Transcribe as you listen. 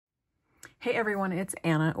Hey everyone, it's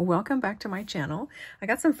Anna. Welcome back to my channel. I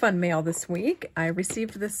got some fun mail this week. I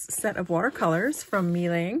received this set of watercolors from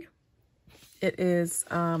Meiliang. It is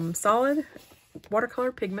solid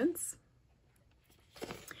watercolor pigments,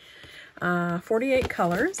 48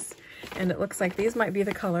 colors, and it looks like these might be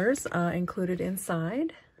the colors included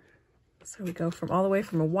inside. So we go from all the way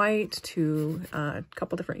from a white to a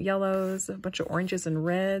couple different yellows, a bunch of oranges and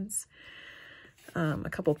reds, a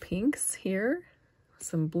couple pinks here.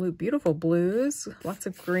 Some blue, beautiful blues, lots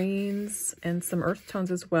of greens, and some earth tones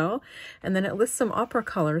as well. And then it lists some opera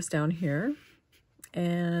colors down here.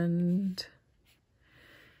 And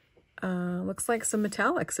looks like some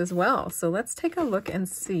metallics as well. So let's take a look and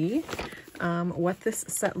see what this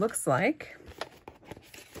set looks like.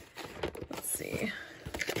 Let's see.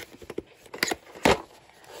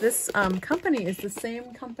 This company is the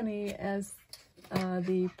same company as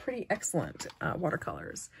the Pretty Excellent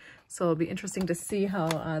watercolors. So it'll be interesting to see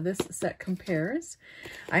how this set compares.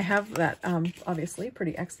 I have that obviously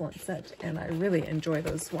Pretty Excellent set, and I really enjoy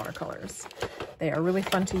those watercolors. They are really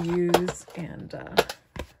fun to use, and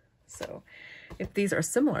so if these are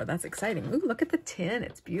similar, that's exciting. Ooh, look at the tin.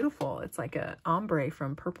 It's beautiful. It's like a ombre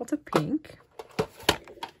from purple to pink.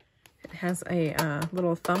 It has a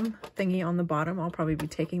little thumb thingy on the bottom. I'll probably be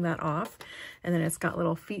taking that off. And then it's got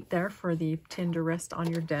little feet there for the tin to rest on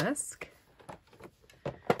your desk.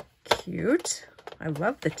 Cute. I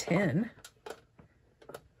love the tin.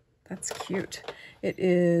 That's cute. It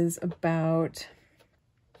is about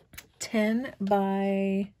 10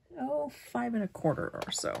 by 5 1/4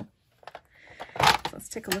 or so. Let's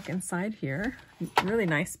take a look inside here. Really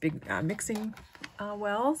nice big mixing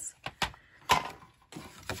wells.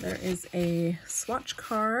 There is a swatch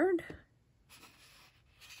card.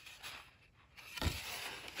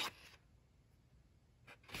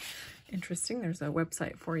 Interesting, there's a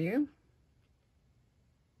website for you.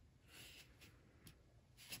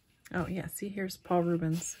 Oh yeah, see, here's Paul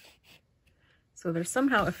Rubens. So they're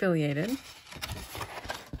somehow affiliated.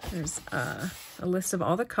 There's a list of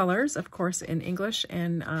all the colors, of course, in English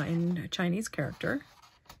and in Chinese character.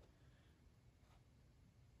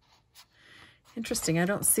 Interesting, I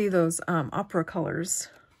don't see those opera colors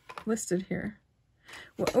listed here.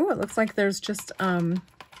 Well, oh, it looks like there's just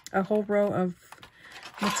a whole row of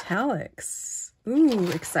metallics. Ooh,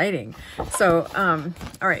 exciting. So,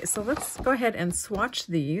 all right, so let's go ahead and swatch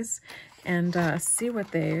these and see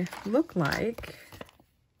what they look like.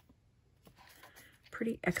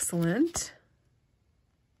 Pretty Excellent.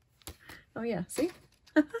 Oh yeah, see?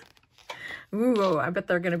 Ooh, I bet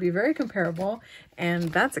they're going to be very comparable,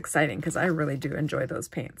 and that's exciting because I really do enjoy those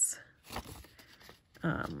paints.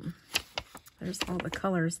 There's all the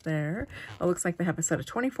colors there. Oh, looks like they have a set of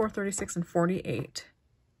 24, 36, and 48.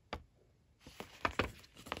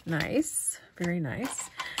 Nice, very nice.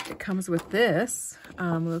 It comes with this.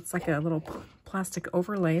 It's like a little plastic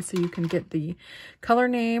overlay, so you can get the color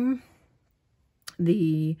name,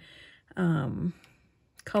 the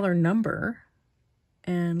color number,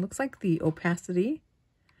 and looks like the opacity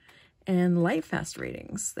and light fast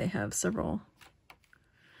ratings. They have several.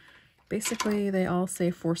 Basically, they all say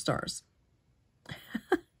 4 stars.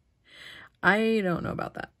 I don't know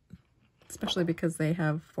about that, especially because they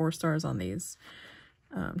have 4 stars on these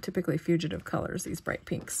typically fugitive colors, these bright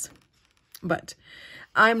pinks. But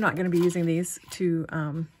I'm not going to be using these to,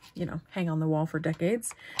 you know, hang on the wall for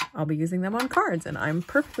decades. I'll be using them on cards, and I'm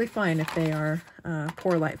perfectly fine if they are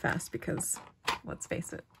poor light fast, because let's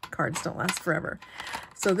face it, cards don't last forever.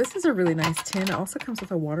 So this is a really nice tin. It also comes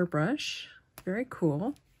with a water brush. Very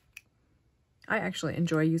cool. I actually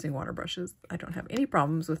enjoy using water brushes. I don't have any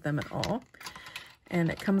problems with them at all. And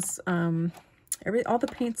it comes, all the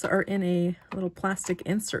paints are in a little plastic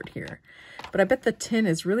insert here. But I bet the tin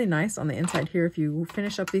is really nice on the inside here. If you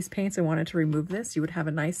finish up these paints and wanted to remove this, you would have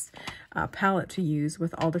a nice palette to use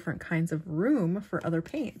with all different kinds of room for other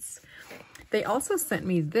paints. They also sent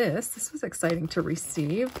me this. This was exciting to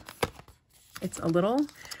receive. It's a little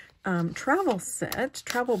travel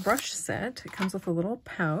brush set. It comes with a little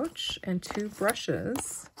pouch and 2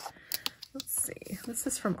 brushes. Let's see. This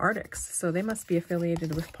is from Artix, so they must be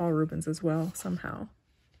affiliated with Paul Rubens as well somehow.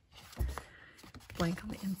 Blank on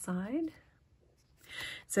the inside.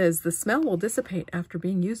 It says, the smell will dissipate after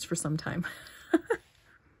being used for some time.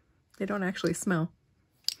 They don't actually smell.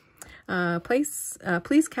 Please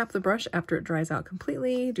cap the brush after it dries out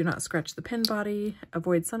completely. Do not scratch the pen body.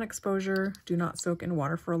 Avoid sun exposure. Do not soak in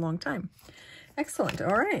water for a long time. Excellent.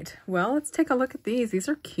 All right. Well, let's take a look at these. These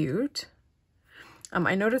are cute.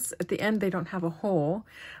 I notice at the end they don't have a hole.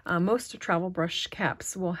 Most travel brush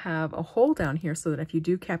caps will have a hole down here so that if you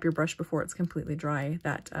do cap your brush before it's completely dry,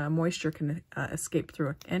 that moisture can escape through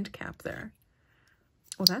an end cap there.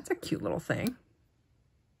 Well, that's a cute little thing.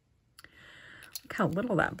 Look how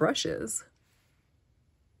little that brush is.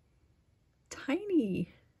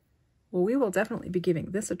 Tiny. Well, we will definitely be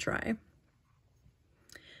giving this a try.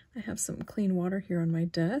 I have some clean water here on my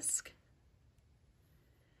desk.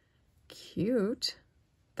 Cute.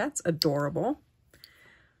 That's adorable.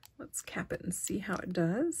 Let's cap it and see how it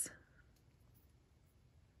does.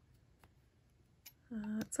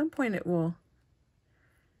 At some point it will,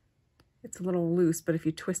 it's a little loose, but if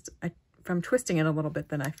you twist, if I'm twisting it a little bit,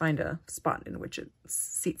 then I find a spot in which it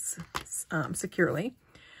seats securely.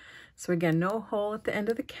 So again, no hole at the end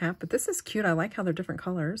of the cap, but this is cute. I like how they're different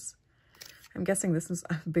colors. I'm guessing this is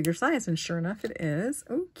a bigger size, and sure enough it is.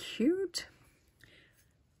 Oh, cute.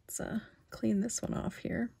 Let's clean this one off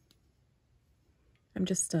here. I'm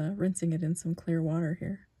just rinsing it in some clear water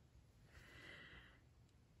here.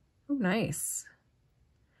 Oh, nice.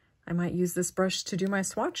 I might use this brush to do my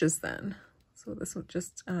swatches then. So this one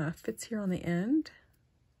just fits here on the end.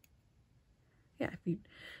 Yeah,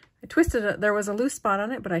 I twisted it. There was a loose spot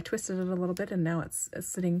on it, but I twisted it a little bit, and now it's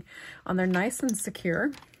sitting on there nice and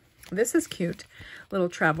secure. This is cute. Little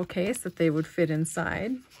travel case that they would fit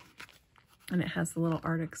inside. And it has the little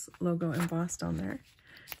Arctic's logo embossed on there.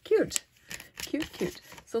 Cute. Cute, cute.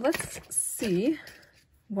 So let's see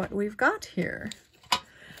what we've got here.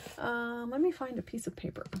 Let me find a piece of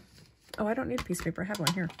paper. Oh, I don't need a piece of paper. I have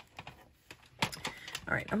one here.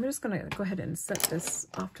 All right, I'm just going to go ahead and set this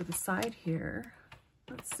off to the side here.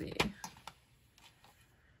 Let's see.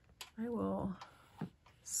 I will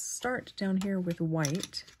start down here with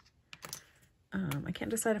white. I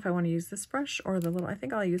can't decide if I want to use this brush or the little, I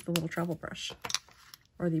think I'll use the little travel brush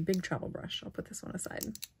or the big travel brush. I'll put this one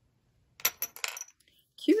aside.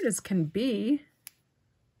 Cute as can be.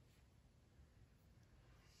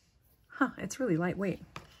 Huh, it's really lightweight.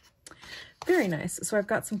 Very nice. So I've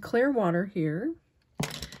got some clear water here.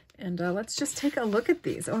 And let's just take a look at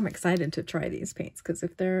these. Oh, I'm excited to try these paints because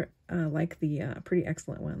if they're like the Pretty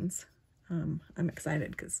Excellent ones, I'm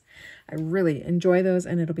excited because I really enjoy those,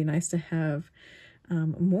 and it'll be nice to have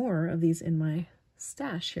more of these in my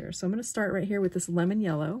stash here. So I'm going to start right here with this lemon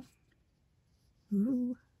yellow.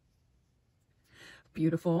 Ooh,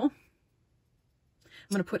 beautiful.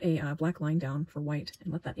 I'm going to put a black line down for white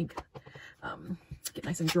and let that ink get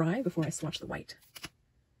nice and dry before I swatch the white.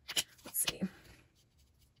 Let's see.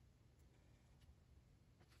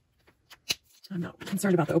 I'm not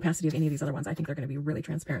concerned about the opacity of any of these other ones. I think they're going to be really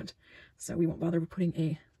transparent. So we won't bother putting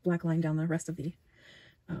a black line down the rest of the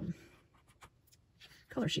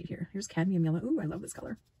color sheet here. Here's cadmium yellow. Ooh, I love this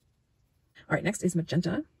color. All right, next is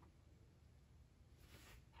magenta.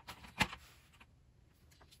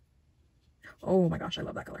 Oh my gosh, I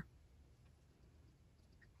love that color.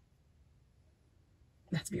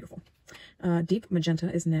 That's beautiful. Deep magenta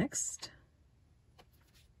is next.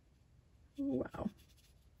 Wow.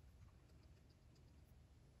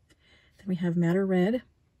 Then we have madder red.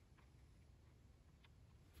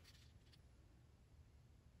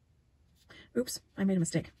 Oops, I made a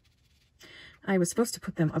mistake. I was supposed to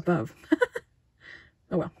put them above.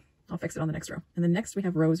 Oh well, I'll fix it on the next row. And then next we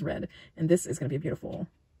have rose red, and this is going to be a beautiful.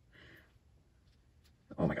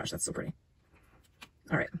 Oh my gosh, that's so pretty.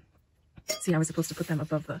 All right. See, I was supposed to put them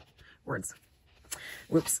above the words.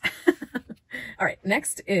 Whoops. All right,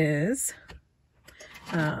 next is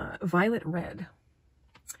violet red.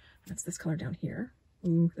 That's this color down here.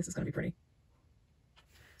 Ooh, this is going to be pretty.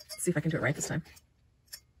 Let's see if I can do it right this time.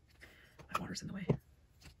 My water's in the way.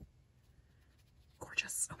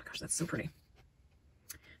 Gorgeous. Oh my gosh, that's so pretty.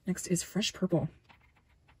 Next is fresh purple.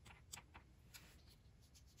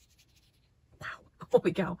 Wow.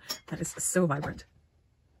 Holy cow. That is so vibrant.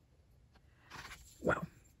 Wow.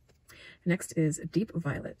 Next is deep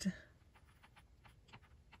violet.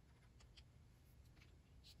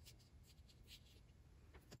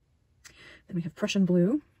 Then we have Prussian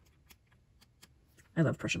blue. I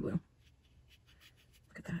love Prussian blue.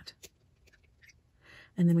 Look at that.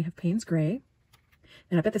 And then we have Payne's gray.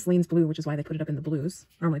 And I bet this leans blue, which is why they put it up in the blues.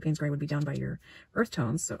 Normally Payne's gray would be down by your earth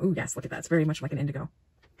tones. So, oh yes, look at that. It's very much like an indigo.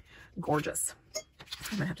 Gorgeous.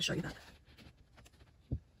 I might have to show you that.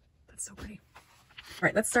 That's so pretty. All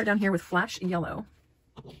right, let's start down here with flash yellow.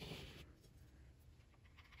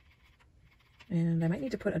 And I might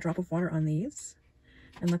need to put a drop of water on these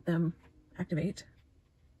and let them activate.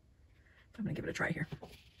 I'm going to give it a try here.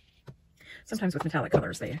 Sometimes with metallic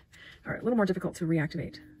colors, they are a little more difficult to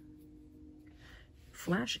reactivate.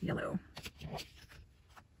 Flash yellow.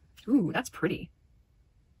 Ooh, that's pretty.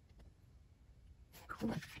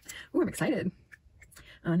 Cool. Ooh, I'm excited.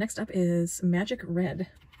 Next up is Magic Red,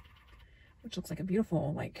 which looks like a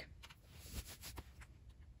beautiful, like,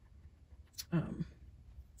 ooh,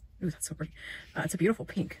 that's so pretty. It's a beautiful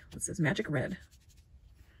pink. This is Magic Red.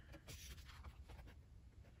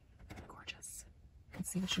 Gorgeous. You can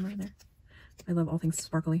see the shimmer in there. I love all things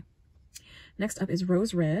sparkly. Next up is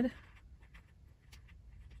Rose Red.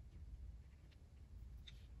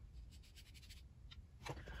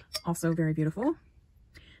 Also very beautiful.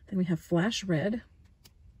 Then we have Flash Red.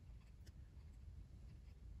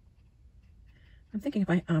 I'm thinking if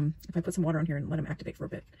I put some water on here and let them activate for a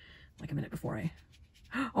bit, like a minute before I...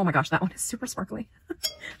 Oh my gosh, that one is super sparkly.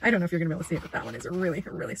 I don't know if you're going to be able to see it, but that one is really,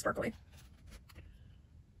 really sparkly.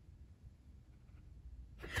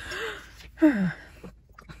 Oh,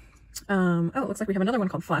 it looks like we have another one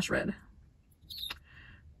called Flash Red.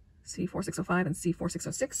 C4605 and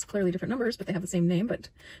C4606, clearly different numbers, but they have the same name. But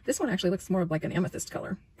this one actually looks more of like an amethyst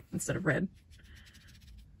color instead of red.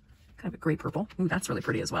 Kind of a gray purple. Ooh, that's really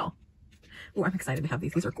pretty as well. Ooh, I'm excited to have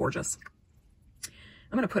these. These are gorgeous.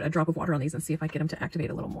 I'm going to put a drop of water on these and see if I get them to activate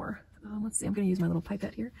a little more. Let's see. I'm going to use my little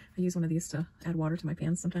pipette here. I use one of these to add water to my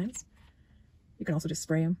pans sometimes. You can also just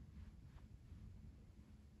spray them.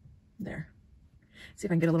 There. See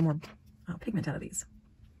if I can get a little more pigment out of these.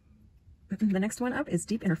 The next one up is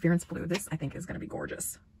Deep Interference Blue. This, I think, is going to be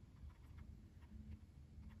gorgeous.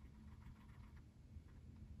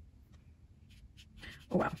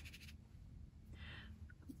 Oh, wow.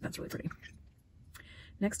 That's really pretty.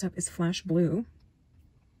 Next up is Flash Blue.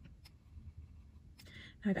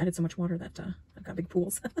 I've added so much water that I've got big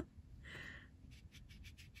pools.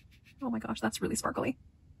 Oh my gosh, that's really sparkly.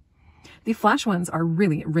 The Flash ones are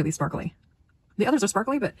really, really sparkly. The others are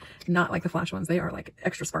sparkly, but not like the Flash ones. They are like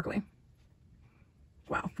extra sparkly.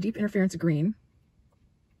 Wow, Deep Interference Green.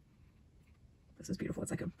 This is beautiful.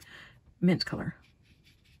 It's like a mint color.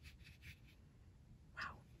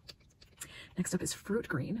 Wow. Next up is Fruit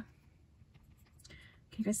Green.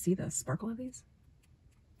 Can you guys see the sparkle of these?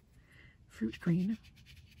 Fruit Green.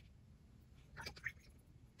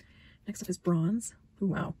 Next up is Bronze. Ooh,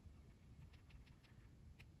 wow.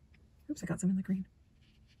 Oops, I got some in the green.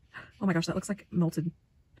 Oh my gosh, that looks like melted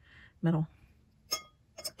metal.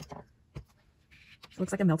 It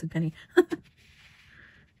looks like a melted penny. Wow.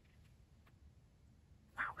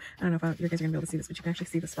 I don't know if you guys are going to be able to see this, but you can actually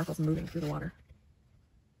see the sparkles moving through the water.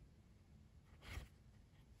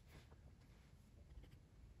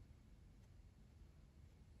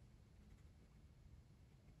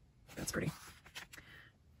 That's pretty.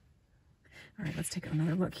 All right, let's take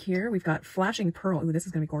another look here. We've got Flashing Pearl. Ooh, this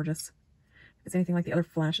is going to be gorgeous. If it's anything like the other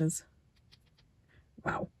flashes.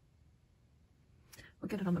 Wow.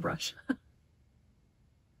 Look at it on the brush.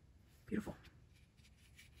 Beautiful.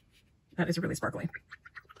 That is really sparkly.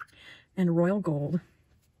 And Royal Gold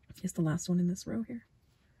is the last one in this row here.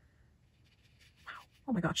 Wow.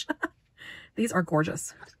 Oh my gosh. These are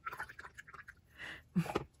gorgeous.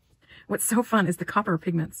 What's so fun is the copper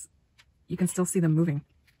pigments. You can still see them moving.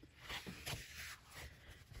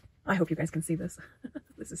 I hope you guys can see this.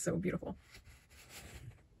 This is so beautiful.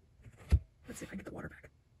 Let's see if I get the water back.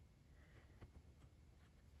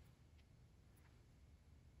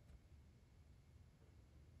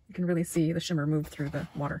 You can really see the shimmer move through the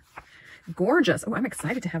water. Gorgeous. Oh, I'm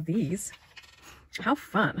excited to have these. How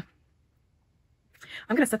fun.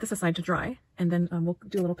 I'm going to set this aside to dry, and then we'll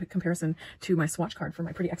do a little comparison to my swatch card for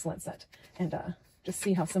my Pretty Excellent set, and just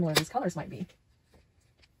see how similar these colors might be.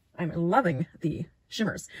 I'm loving the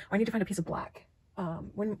shimmers. Oh, I need to find a piece of black.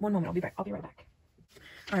 One moment, I'll be back. I'll be right back.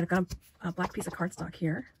 All right, I've got a black piece of cardstock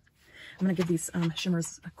here. I'm going to give these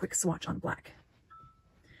shimmers a quick swatch on black.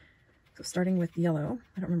 So starting with yellow,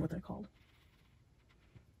 I don't remember what they're called.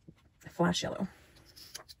 Flash Yellow.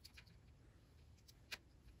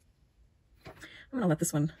 I'm going to let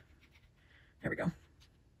this one, there we go.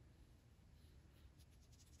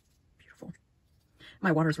 Beautiful.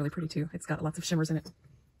 My water is really pretty too. It's got lots of shimmers in it.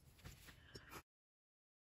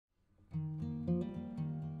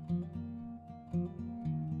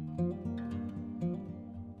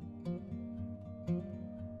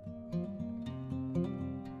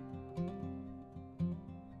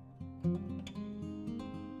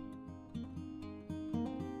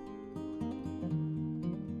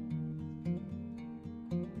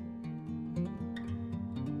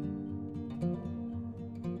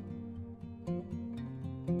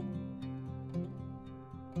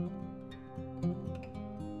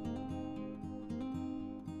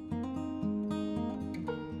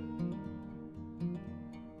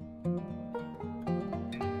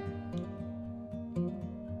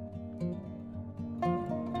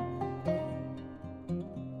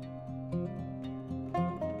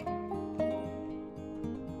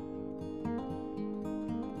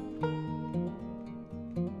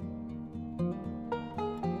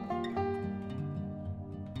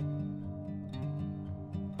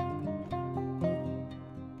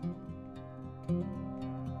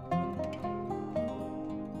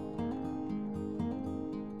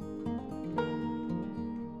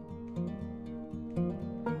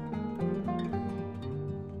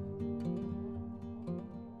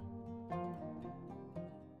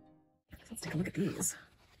 take a look at these.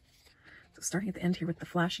 So starting at the end here with the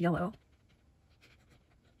flash yellow.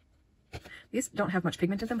 These don't have much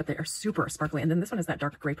pigment in them, but they are super sparkly. And then this one is that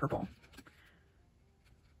dark gray purple.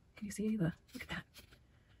 Can you see the, look at that.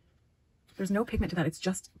 There's no pigment to that. It's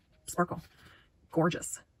just sparkle.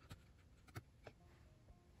 Gorgeous.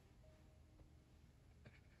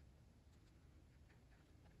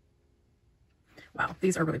 Wow,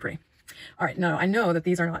 these are really pretty. All right, now I know that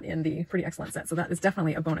these are not in the Pretty Excellent set, so that is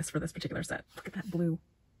definitely a bonus for this particular set. Look at that blue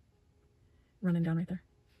running down right there.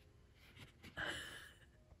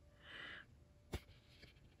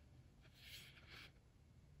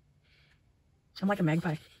 I'm like a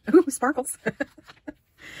magpie. Ooh, sparkles. All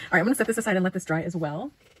right, I'm going to set this aside and let this dry as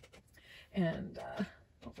well. And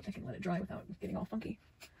hopefully I can let it dry without getting all funky.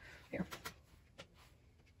 Here.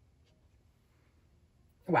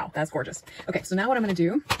 Wow, that's gorgeous. Okay, so now what I'm going to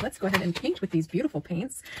do, let's go ahead and paint with these beautiful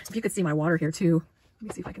paints. If you could see my water here too. Let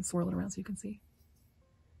me see if I can swirl it around so you can see.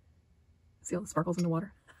 See all the sparkles in the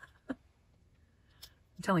water? I'm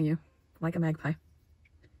telling you, like a magpie.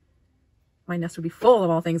 My nest would be full of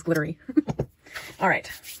all things glittery. All right,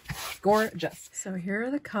 gorgeous. So here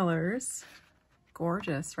are the colors.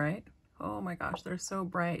 Gorgeous, right? Oh my gosh, they're so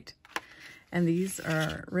bright. And these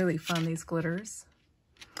are really fun, these glitters.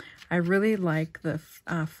 I really like the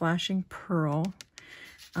flashing pearl.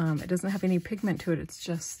 It doesn't have any pigment to it. It's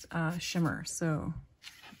just shimmer. So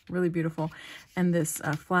really beautiful. And this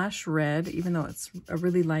flash red, even though it's a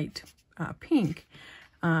really light pink,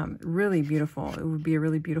 really beautiful. It would be a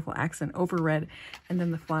really beautiful accent over red. And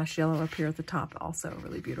then the flash yellow up here at the top, also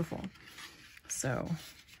really beautiful. So,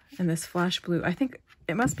 and this flash blue, I think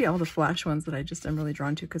it must be all the flash ones that I just am really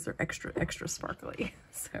drawn to because they're extra sparkly.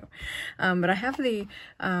 So, but I have the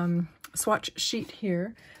swatch sheet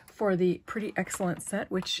here for the Pretty Excellent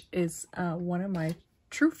set, which is one of my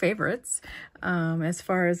true favorites as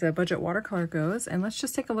far as a budget watercolor goes. And let's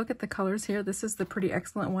just take a look at the colors here. This is the Pretty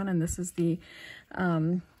Excellent one, and this is the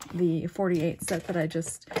 48 set that I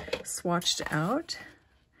just swatched out.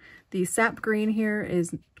 The sap green here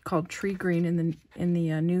is called Tree Green in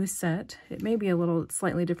the new set. It may be a little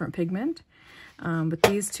slightly different pigment, but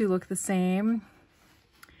these two look the same.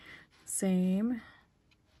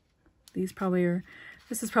 These probably are.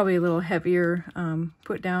 This is probably a little heavier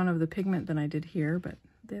put down of the pigment than I did here, but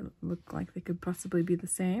they look like they could possibly be the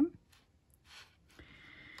same.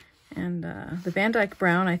 And the Van Dyke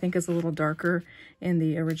Brown, I think, is a little darker in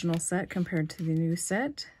the original set compared to the new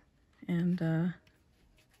set. And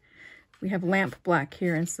we have Lamp Black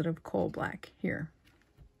here instead of Coal Black here.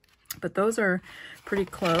 But those are pretty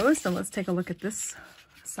close. So let's take a look at this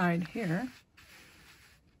side here.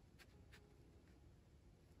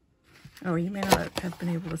 Oh, you may not have been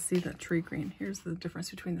able to see that tree green. Here's the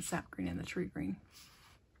difference between the sap green and the tree green.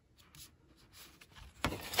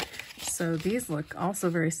 So these look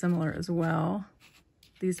also very similar as well.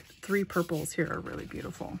 These three purples here are really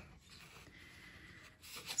beautiful.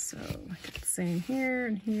 So look at the same here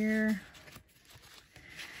and here.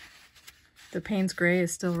 The Payne's Gray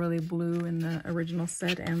is still really blue in the original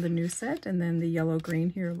set and the new set. And then the yellow green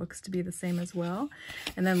here looks to be the same as well.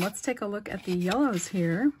 And then let's take a look at the yellows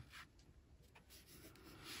here.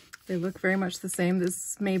 They look very much the same.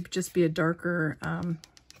 This may just be a darker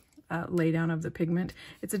laydown of the pigment.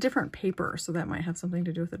 It's a different paper, so that might have something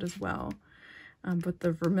to do with it as well. But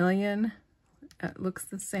the vermilion looks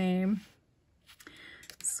the same.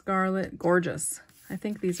 Scarlet, gorgeous. I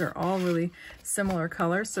think these are all really similar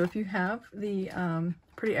colors. So if you have the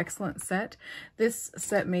Pretty Excellent set, this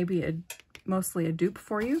set may be mostly a dupe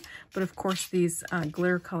for you. But of course, these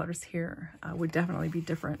glitter colors here would definitely be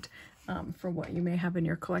different from what you may have in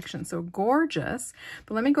your collection. So gorgeous.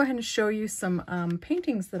 But let me go ahead and show you some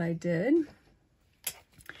paintings that I did.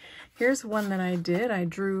 Here's one that I did. I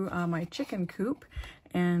drew my chicken coop,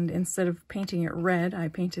 and instead of painting it red, I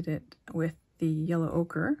painted it with the yellow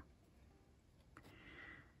ochre.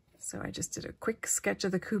 So I just did a quick sketch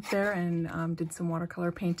of the coop there and did some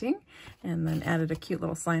watercolor painting, and then added a cute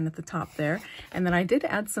little sign at the top there. And then I did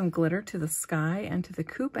add some glitter to the sky and to the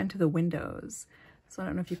coop and to the windows. So I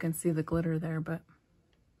don't know if you can see the glitter there, but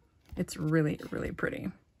it's really, really pretty.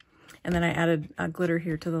 And then I added glitter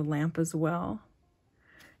here to the lamp as well.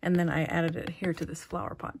 And then I added it here to this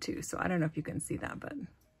flower pot too. So I don't know if you can see that, but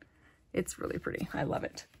it's really pretty. I love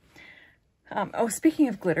it. Oh, speaking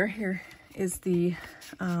of glitter, here is the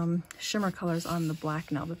shimmer colors on the black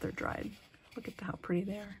now that they're dried. Look at how pretty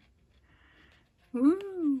they are.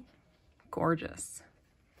 Woo! Gorgeous.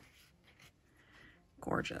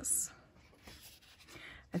 Gorgeous.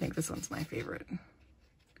 I think this one's my favorite.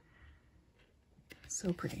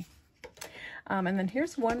 So pretty. And then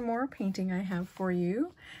here's one more painting I have for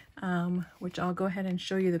you, which I'll go ahead and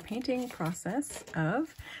show you the painting process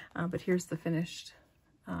of, but here's the finished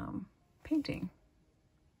painting.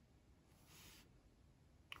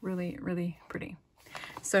 Really, really pretty.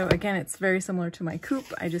 So again, it's very similar to my coop.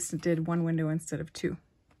 I just did one window instead of two.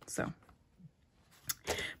 So,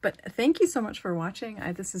 but thank you so much for watching.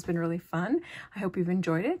 This has been really fun. I hope you've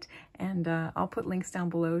enjoyed it. And I'll put links down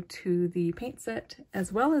below to the paint set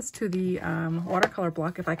as well as to the watercolor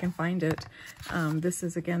block if I can find it. This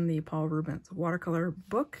is again the Paul Rubens watercolor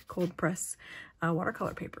book, cold press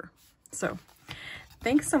watercolor paper. So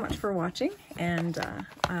thanks so much for watching, and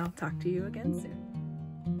I'll talk to you again soon.